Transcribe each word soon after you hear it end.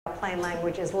plain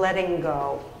language is letting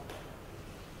go.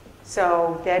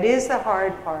 So that is the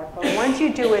hard part. But once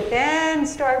you do it, then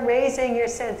start raising your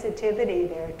sensitivity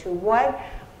there to what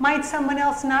might someone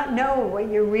else not know what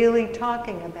you're really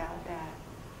talking about that.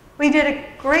 We did a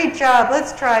great job.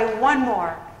 Let's try one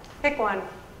more. Pick one.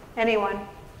 Anyone.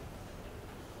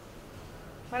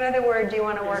 What other word do you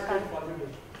want to work on? Positive.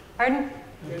 Pardon?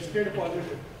 Tested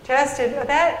positive. Tested.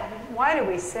 That. Why do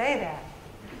we say that?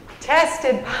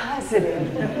 Tested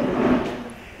positive.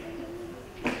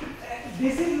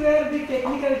 This is where the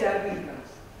technical jargon comes.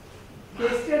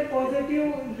 Tested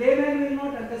positive, layman will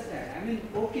not understand. I mean,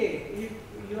 okay, if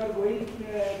you are going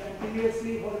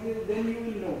continuously for this, then you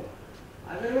will know.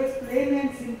 Otherwise, plain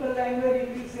and simple language,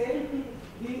 if you say,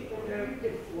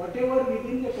 whatever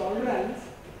within the tolerance,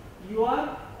 you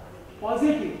are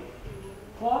positive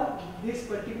for this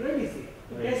particular disease.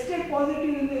 Right. Tested positive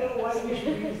in the why we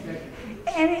should use that.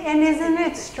 And isn't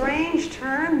it a strange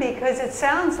term? Because it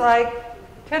sounds like,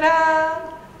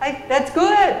 ta-da, that's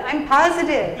good, I'm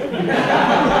positive.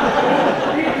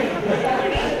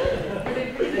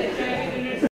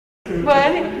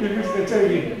 But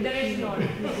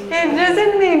it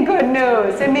doesn't mean good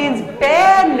news, it means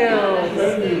bad news.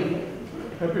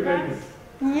 Hepatitis.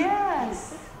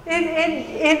 Yes.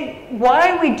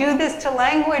 Why we do this to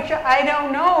language, I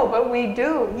don't know, but we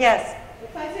do. Yes?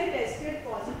 If I say tested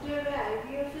positive where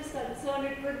IVF is concerned,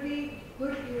 it would be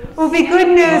good news. It would be good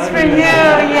news for you,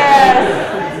 yes.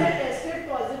 If I said tested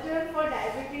positive for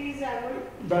diabetes, I would...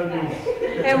 Bad news.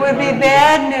 It would be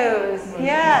bad news.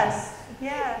 Yes,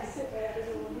 yes.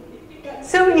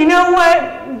 So you know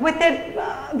what? With the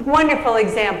wonderful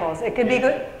examples, it could be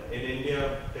good. In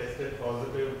India, tested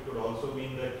positive could also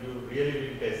mean that you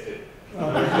really tested.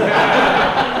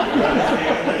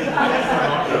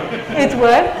 It's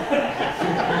what?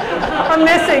 I'm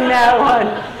missing that one.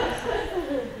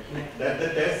 That the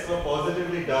tests were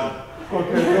positively done.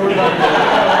 Okay, they were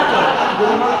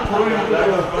not thrown into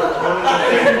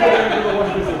the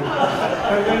one disease.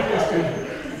 And then tested.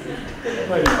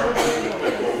 Right.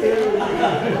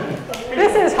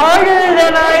 This is harder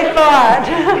than I thought.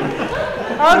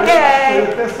 Okay.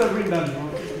 The tests have been done.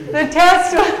 The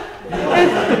test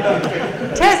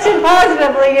tested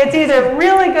positively. It's either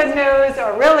really good news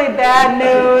or really bad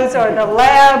news, or the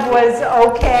lab was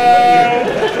okay.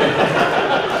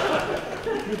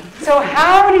 So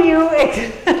how do you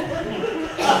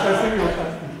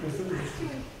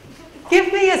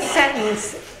give me a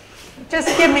sentence?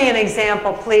 Just give me an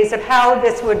example, please, of how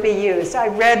this would be used. I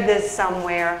read this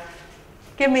somewhere.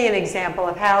 Give me an example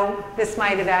of how this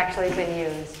might have actually been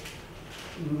used.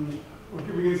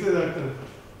 Okay, we can say that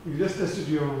you just tested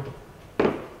your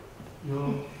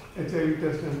HIV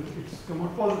test and it's come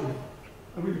out positive.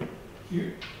 I mean,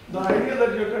 the idea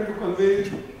that you're trying to convey is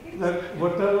that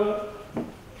whatever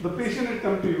the patient had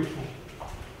come to you for,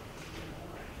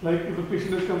 like if the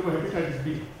patient has come for hepatitis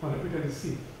B or hepatitis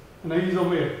C, and he is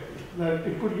aware that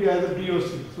it could be either B or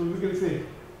C. So we can say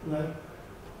that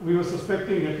we were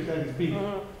suspecting hepatitis B,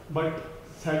 but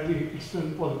sadly it's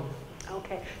turned positive.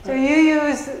 Okay, so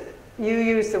you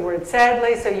use the word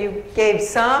sadly, so you gave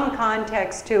some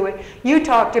context to it. You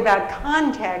talked about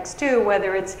context too,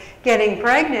 whether it's getting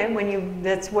pregnant when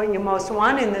that's what you most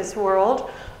want in this world,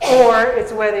 or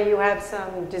it's whether you have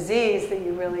some disease that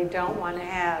you really don't want to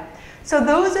have. So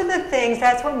those are the things,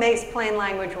 that's what makes plain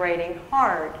language writing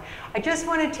hard. I just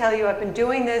want to tell you, I've been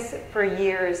doing this for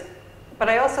years, but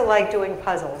I also like doing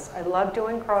puzzles. I love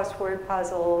doing crossword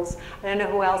puzzles. I don't know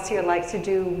who else here likes to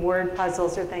do word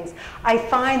puzzles or things. I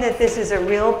find that this is a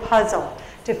real puzzle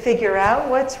to figure out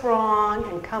what's wrong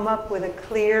and come up with a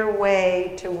clear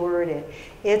way to word it.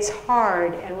 It's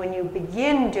hard, and when you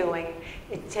begin doing it,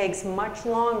 it takes much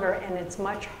longer and it's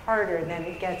much harder than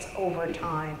it gets over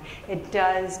time. It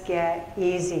does get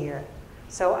easier.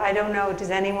 So I don't know,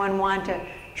 does anyone want to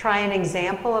try an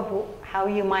example of how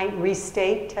you might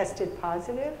restate tested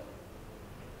positive?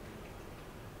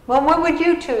 Well, what would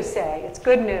you two say? It's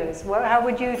good news. How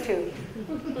would you two?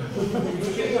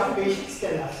 Usually our patients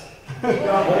tell us.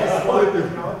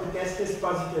 The test is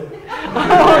positive.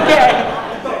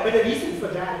 Okay. But the reason for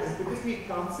that is because we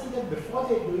counsel them before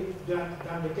they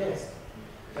done the test.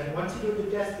 And once you do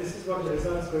the test, this is what the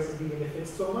result is going to be. And if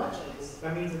it's so much,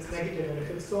 that means it's negative. And if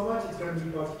it's so much, it's going to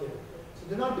be positive. So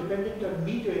they're not dependent on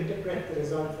me to interpret the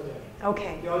result for them.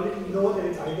 Okay. They already know that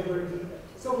it's either going to be.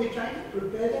 So we're trying to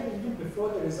prepare them even before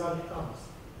the result comes,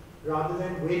 rather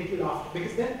than wait till after.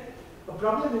 Because then the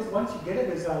problem is once you get a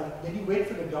result, then you wait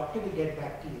for the doctor to get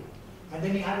back to you. And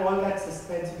then you have all that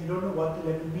suspense and you don't know what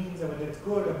the level means or whether it's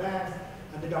good or bad.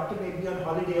 And the doctor may be on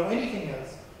holiday or anything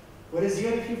else. Whereas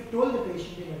here, if you've told the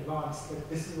patient in advance that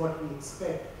this is what we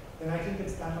expect, then I think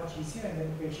it's done much easier, and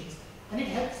then the patients, and it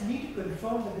helps me to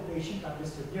confirm that the patient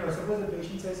understood. You know, suppose the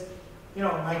patient says, you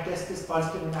know, my test is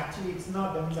positive and actually it's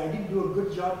not, that means I didn't do a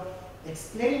good job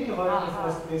explaining to her in the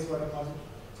first place what a positive.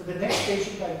 So the next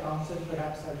patient I counsel,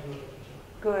 perhaps I'll do it.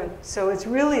 Good. So it's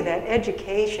really that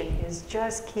education is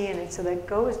just key in it, so that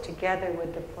goes together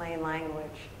with the plain language.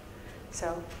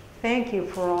 So thank you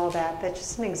for all that. That's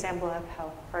just an example of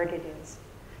how hard it is.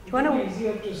 It would be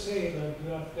easier to say that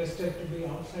you are tested to be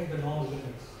outside the normal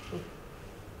limits.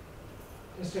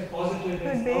 Tested positive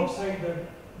is outside the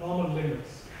normal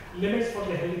limits. Limits for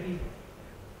the healthy people.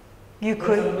 You That's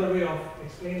could. another way of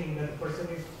explaining that the person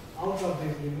is out of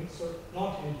these limits, so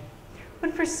not healthy.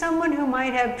 But for someone who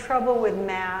might have trouble with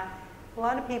math, a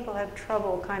lot of people have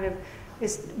trouble kind of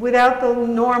without the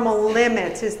normal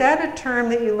limits. Is that a term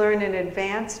that you learn in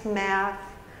advanced math?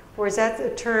 Or is that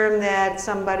a term that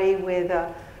somebody with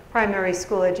a primary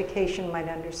school education might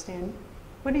understand?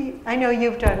 What do you, I know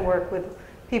you've done work with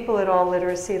people at all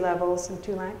literacy levels and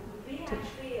We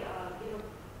actually,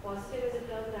 positive is a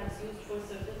term that's used for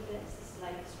certain tests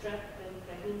like strep and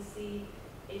pregnancy,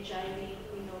 HIV,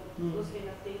 those kind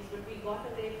of things. But we got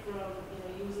away from,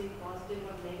 using positive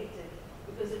or negative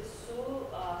because it's so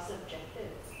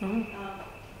subjective.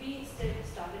 We instead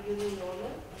started using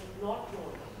normal and not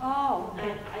normal. Oh,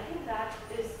 okay. And I think that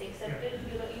is accepted,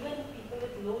 even people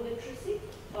with low literacy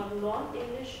or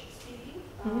non-English speaking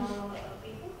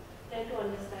people tend to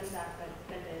understand that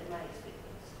better in my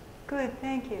experience. Good,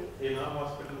 thank you. In our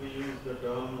hospital, we use the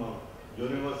term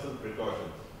universal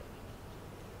precautions.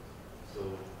 So,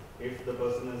 if the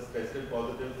person is tested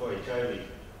positive for HIV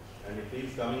and if he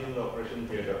is coming in the operation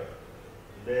theatre,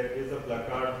 there is a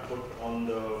placard put on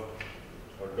the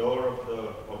door of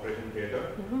the operation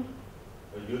theatre,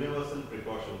 universal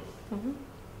precautions.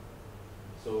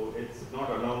 So, it's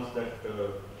not announced that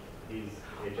he is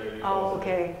HIV positive. Oh,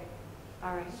 okay.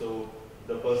 All right. So,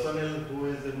 the personnel who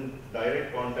is in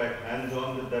direct contact,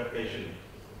 hands-on with that patient,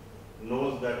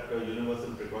 knows that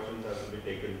universal precautions have to be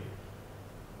taken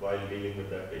while dealing with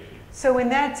that patient. So in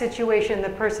that situation, the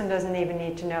person doesn't even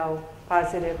need to know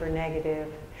positive or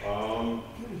negative.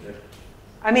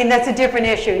 I mean, that's a different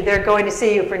issue. They're going to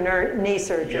see you for knee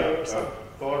surgery or something.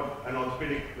 For an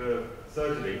orthopedic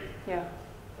surgery,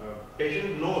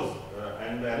 patient knows,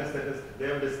 and the anesthetist, they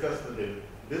have discussed with him.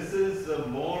 This is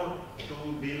more to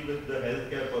deal with the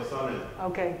healthcare personnel.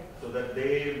 Okay. So that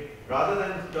they, rather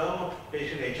than term of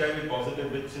patient HIV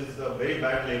positive, which is a very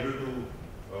bad label to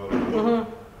put,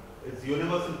 it's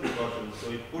universal precautions.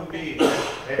 So it could be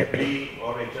Hep B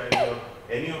or HIV or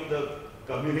any of the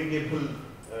communicable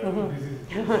sort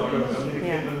of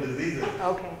communicable diseases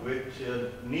which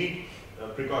need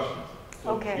precautions.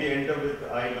 So we enter with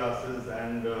eyeglasses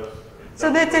and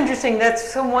so that's interesting.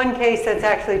 That's one case that's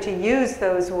actually to use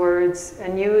those words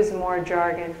and use more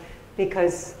jargon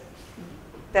because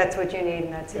that's what you need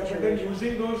in that situation. But then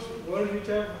using those words which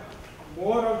have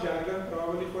more of jargon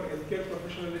probably for healthcare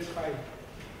professional is fine.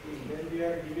 Then we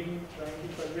are trying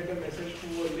to convey the message to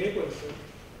a layperson.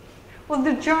 Well,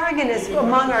 the jargon is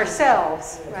among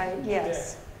ourselves, right?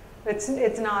 Yes.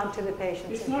 It's not to the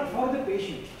patient. It's not for the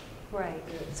patient. Right.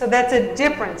 So that's a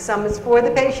difference. Some is for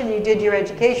the patient. You did your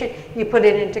education. You put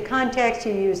it into context.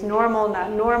 You use normal,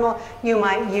 not normal. You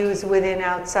might use within,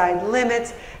 outside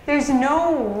limits. There's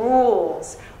no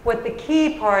rules. What the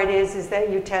key part is that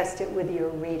you test it with your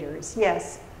readers.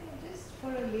 Yes? Just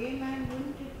for a layman,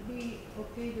 wouldn't it be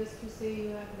okay just to say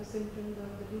you have the symptoms of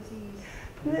the disease?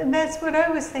 That's what I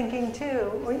was thinking too.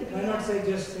 Why not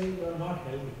just say you are not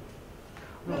healthy?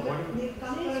 No, they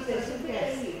come for a specific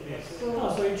test.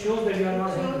 So it shows that you are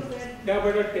not healthy. Yeah,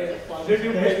 but a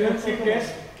positive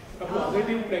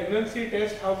pregnancy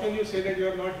test, how can you say that you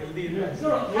are not healthy? Again,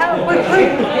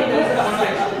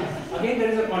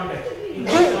 there is a context. In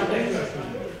this context,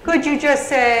 could you just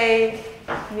say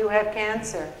you have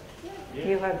cancer?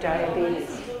 You have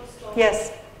diabetes?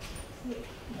 Yes.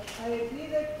 I agree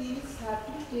that things have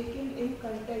to be taken in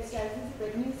context. As in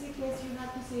pregnancy test, you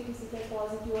have to say it is either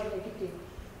positive or negative.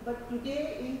 But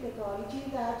today in pathology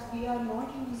labs, we are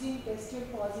not using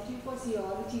tested positive for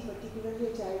serology,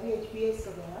 particularly HIV, HBs,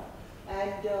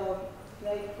 and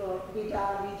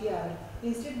VDR.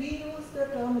 Instead, we use the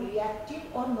term reactive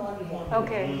or non-reactive.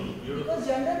 Okay. Because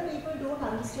general people don't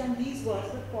understand these words,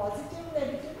 but positive,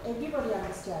 negative, everybody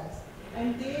understands.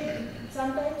 And they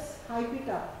sometimes hype it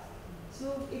up.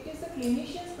 So it is the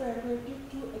clinician's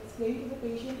prerogative to explain to the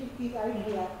patient if we write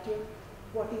reactive,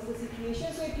 what is the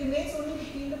situation. So it remains only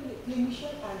between the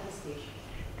clinician and his patient.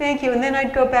 Thank you. And then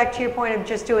I'd go back to your point of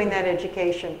just doing that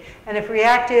education. And if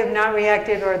reactive, not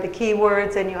reactive are the key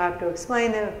words, then you have to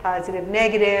explain them. Positive,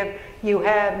 negative, you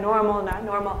have normal, not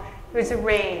normal. There's a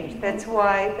range. That's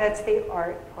why, that's the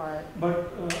art part.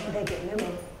 But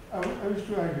I wish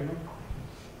to add,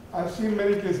 I've seen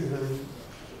many cases,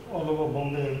 all over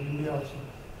Bombay, India also.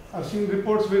 I've seen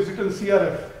reports where it's written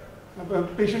CRF. A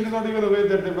patient is not even aware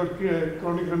that they've got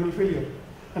chronic renal failure,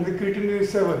 and the creatinine is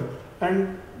 7.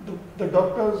 And the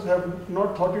doctors have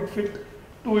not thought it fit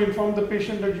to inform the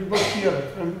patient that you've got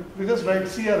CRF. And they just write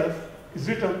CRF is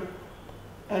written,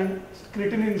 and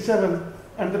creatinine is 7,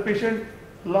 and the patient,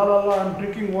 la la la, I'm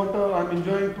drinking water, I'm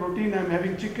enjoying protein, I'm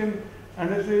having chicken,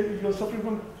 and I say, you're suffering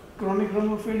from chronic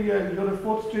renal failure, and you're a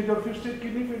 4th stage or 5th stage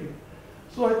kidney failure.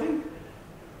 So I think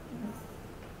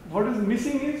what is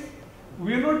missing is,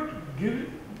 we are not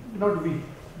giving, not we,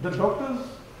 the doctors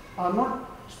are not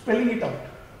spelling it out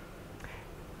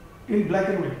in black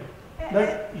and white.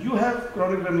 That you have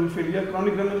chronic renal failure.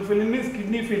 Chronic renal failure means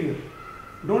kidney failure.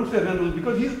 Don't say renal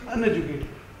because he is uneducated.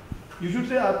 You should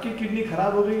say आपकी kidney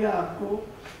खराब हो गई है, आपको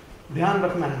ध्यान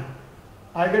रखना है.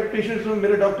 I get patients who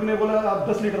मेरे डॉक्टर ने बोला आप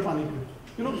 10 लीटर पानी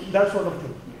पियो. That sort of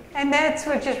thing. And that's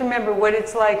what, just remember what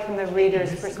it's like from the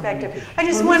reader's perspective. I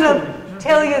just want to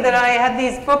tell you that I have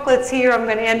these booklets here. I'm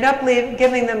going to end up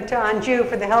giving them to Anju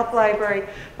for the Health Library,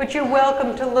 but you're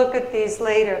welcome to look at these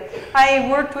later. I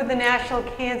worked with the National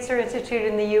Cancer Institute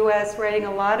in the U.S., writing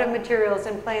a lot of materials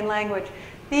in plain language.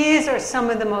 These are some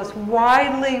of the most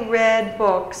widely read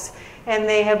books, and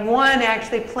they have won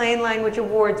actually plain language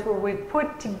awards where we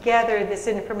put together this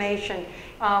information.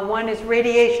 One is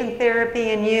radiation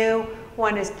therapy in you,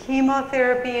 one is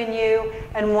chemotherapy in you,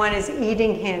 and one is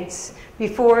eating hints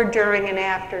before, during, and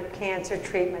after cancer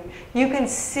treatment. You can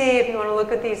see, if you want to look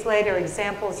at these later,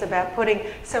 examples about putting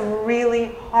some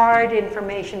really hard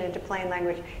information into plain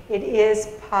language. It is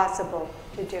possible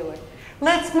to do it.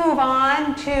 Let's move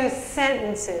on to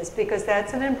sentences, because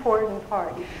that's an important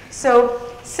part. So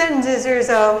sentences, there's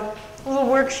a little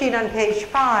worksheet on page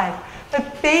 5.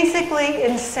 But basically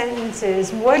in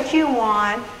sentences, what you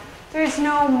want, there's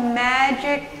no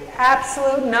magic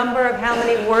absolute number of how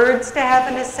many words to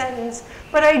have in a sentence,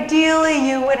 but ideally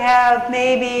you would have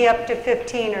maybe up to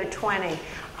 15 or 20.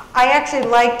 I actually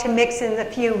like to mix in a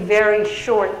few very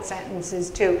short sentences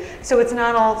too, so it's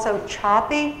not all so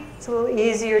choppy. It's a little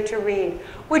easier to read.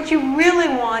 What you really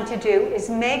want to do is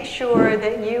make sure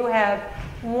that you have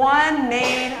one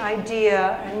main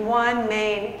idea and one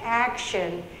main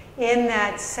action in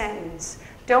that sentence.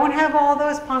 Don't have all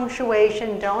those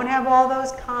punctuation, don't have all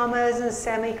those commas and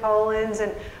semicolons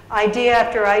and idea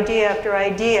after idea after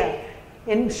idea.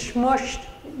 In smushed,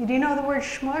 do you know the word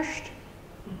smushed?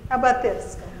 How about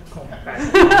this?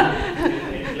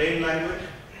 In plain language?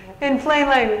 In plain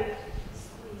language.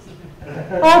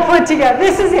 All put together.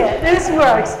 This is it. This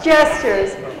works.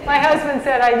 Gestures. My husband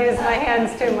said I use my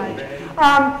hands too much.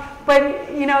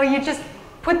 But you just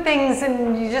put things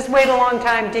and you just wait a long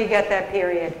time till you get that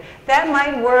period. That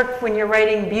might work when you're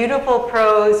writing beautiful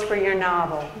prose for your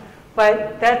novel,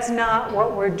 but that's not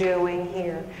what we're doing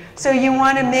here. So you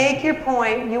want to make your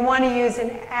point. You want to use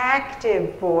an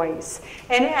active voice.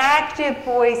 An active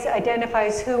voice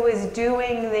identifies who is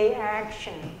doing the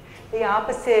action. The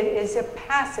opposite is a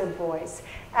passive voice.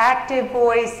 Active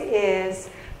voice is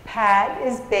Pat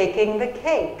is baking the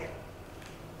cake.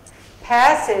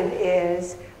 Passive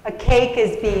is a cake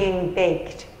is being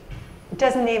baked. It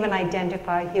doesn't even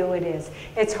identify who it is.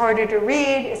 It's harder to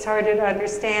read, it's harder to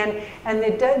understand, and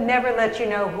it never lets you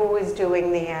know who is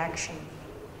doing the action.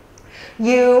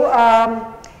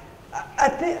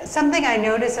 Something I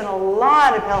notice in a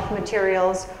lot of health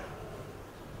materials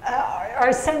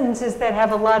are sentences that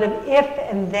have a lot of if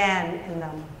and then in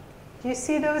them. Do you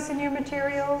see those in your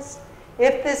materials?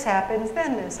 If this happens,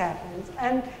 then this happens.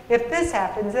 And if this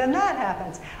happens, then that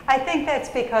happens. I think that's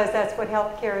because that's what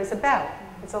healthcare is about.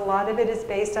 A lot of it is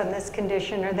based on this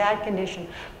condition or that condition.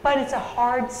 But it's a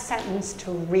hard sentence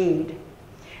to read,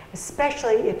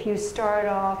 especially if you start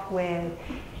off with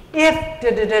if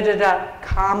da-da-da-da-da,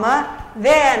 comma,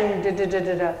 then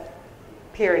da-da-da-da-da,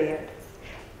 period.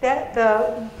 That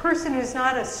the person who's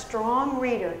not a strong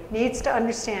reader needs to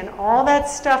understand all that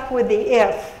stuff with the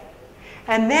if,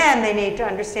 and then they need to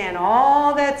understand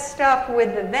all that stuff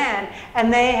with the then,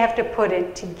 and they have to put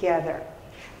it together.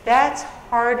 That's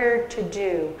harder to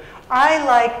do. I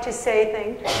like to say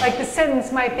things, like the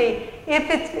sentence might be, if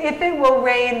it will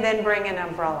rain, then bring an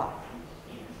umbrella.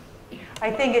 I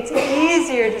think it's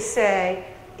easier to say,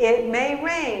 it may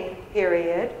rain,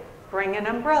 period, bring an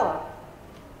umbrella.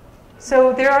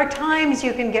 So there are times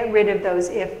you can get rid of those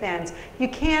if-thens. You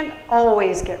can't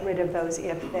always get rid of those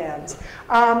if-thens.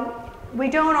 We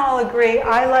don't all agree.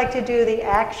 I like to do the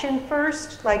action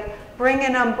first, like bring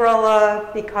an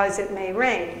umbrella because it may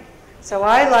rain. So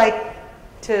I like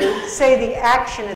to say the action